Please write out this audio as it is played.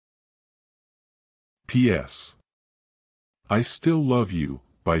P.S. I Still Love You,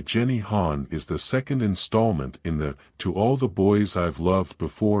 by Jenny Han is the second installment in the To All the Boys I've Loved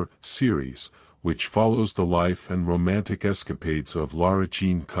Before series, which follows the life and romantic escapades of Lara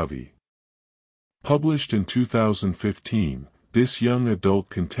Jean Covey. Published in 2015, this young adult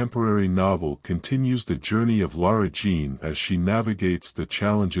contemporary novel continues the journey of Lara Jean as she navigates the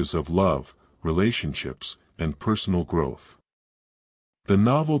challenges of love, relationships, and personal growth. The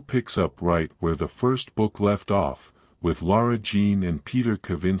novel picks up right where the first book left off, with Lara Jean and Peter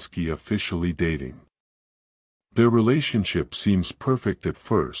Kavinsky officially dating. Their relationship seems perfect at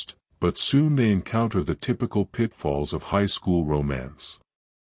first, but soon they encounter the typical pitfalls of high school romance.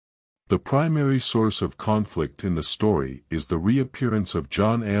 The primary source of conflict in the story is the reappearance of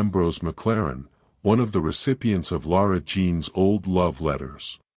John Ambrose McClaren, one of the recipients of Lara Jean's old love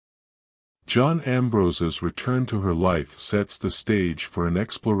letters. John Ambrose's return to her life sets the stage for an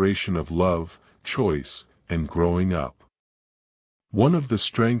exploration of love, choice, and growing up. One of the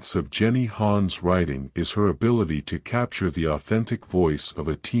strengths of Jenny Han's writing is her ability to capture the authentic voice of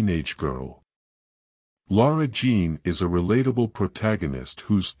a teenage girl. Lara Jean is a relatable protagonist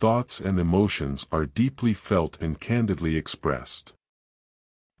whose thoughts and emotions are deeply felt and candidly expressed.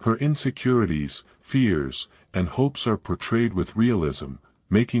 Her insecurities, fears, and hopes are portrayed with realism,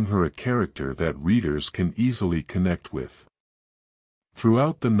 making her a character that readers can easily connect with.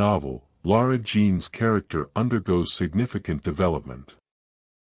 Throughout the novel, Lara Jean's character undergoes significant development.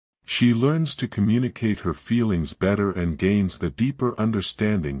 She learns to communicate her feelings better and gains a deeper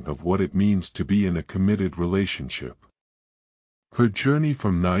understanding of what it means to be in a committed relationship. Her journey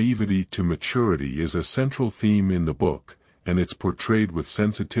from naivety to maturity is a central theme in the book, and it's portrayed with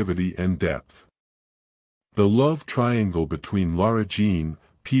sensitivity and depth. The love triangle between Lara Jean,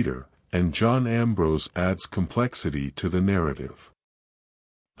 Peter, and John Ambrose adds complexity to the narrative.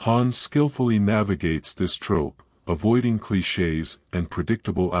 Han skillfully navigates this trope, avoiding clichés and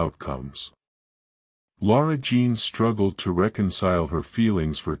predictable outcomes. Lara Jean's struggle to reconcile her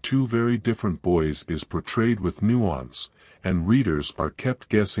feelings for two very different boys is portrayed with nuance, and readers are kept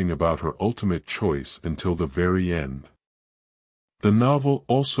guessing about her ultimate choice until the very end. The novel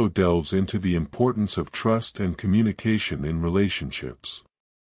also delves into the importance of trust and communication in relationships.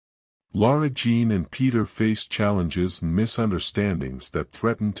 Lara Jean and Peter face challenges and misunderstandings that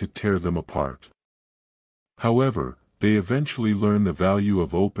threaten to tear them apart. However, they eventually learn the value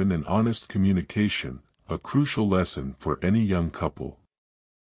of open and honest communication, a crucial lesson for any young couple.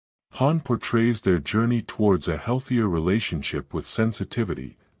 Han portrays their journey towards a healthier relationship with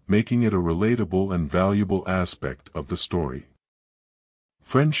sensitivity, making it a relatable and valuable aspect of the story.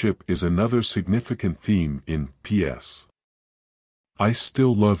 Friendship is another significant theme in P.S. I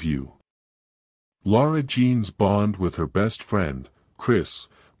Still Love You. Lara Jean's bond with her best friend, Chris,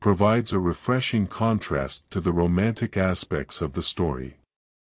 provides a refreshing contrast to the romantic aspects of the story.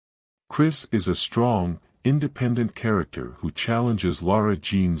 Chris is a strong, independent character who challenges Lara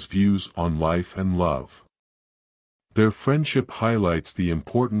Jean's views on life and love. Their friendship highlights the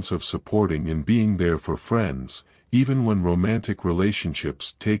importance of supporting and being there for friends, even when romantic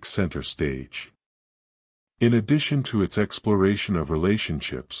relationships take center stage. In addition to its exploration of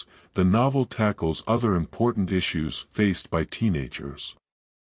relationships, the novel tackles other important issues faced by teenagers.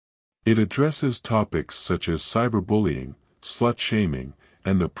 It addresses topics such as cyberbullying, slut-shaming,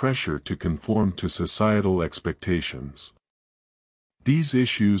 and the pressure to conform to societal expectations. These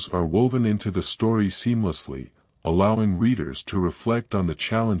issues are woven into the story seamlessly, allowing readers to reflect on the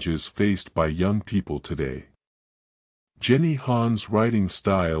challenges faced by young people today. Jenny Han's writing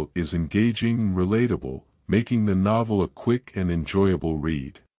style is engaging and relatable, making the novel a quick and enjoyable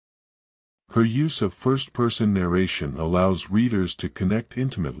read. Her use of first-person narration allows readers to connect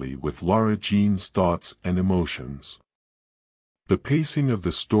intimately with Lara Jean's thoughts and emotions. The pacing of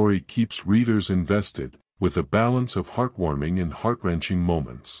the story keeps readers invested, with a balance of heartwarming and heart-wrenching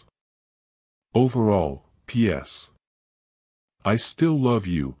moments. Overall, P.S. I Still Love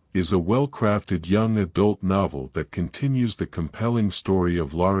You is a well-crafted young adult novel that continues the compelling story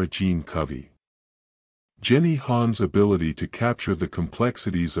of Lara Jean Covey. Jenny Han's ability to capture the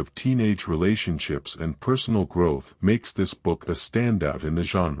complexities of teenage relationships and personal growth makes this book a standout in the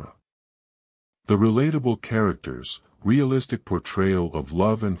genre. The relatable characters, realistic portrayal of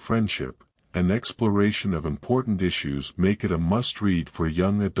love and friendship, and exploration of important issues make it a must-read for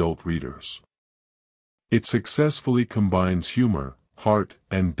young adult readers. It successfully combines humor, heart,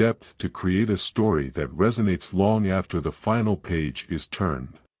 and depth to create a story that resonates long after the final page is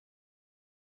turned.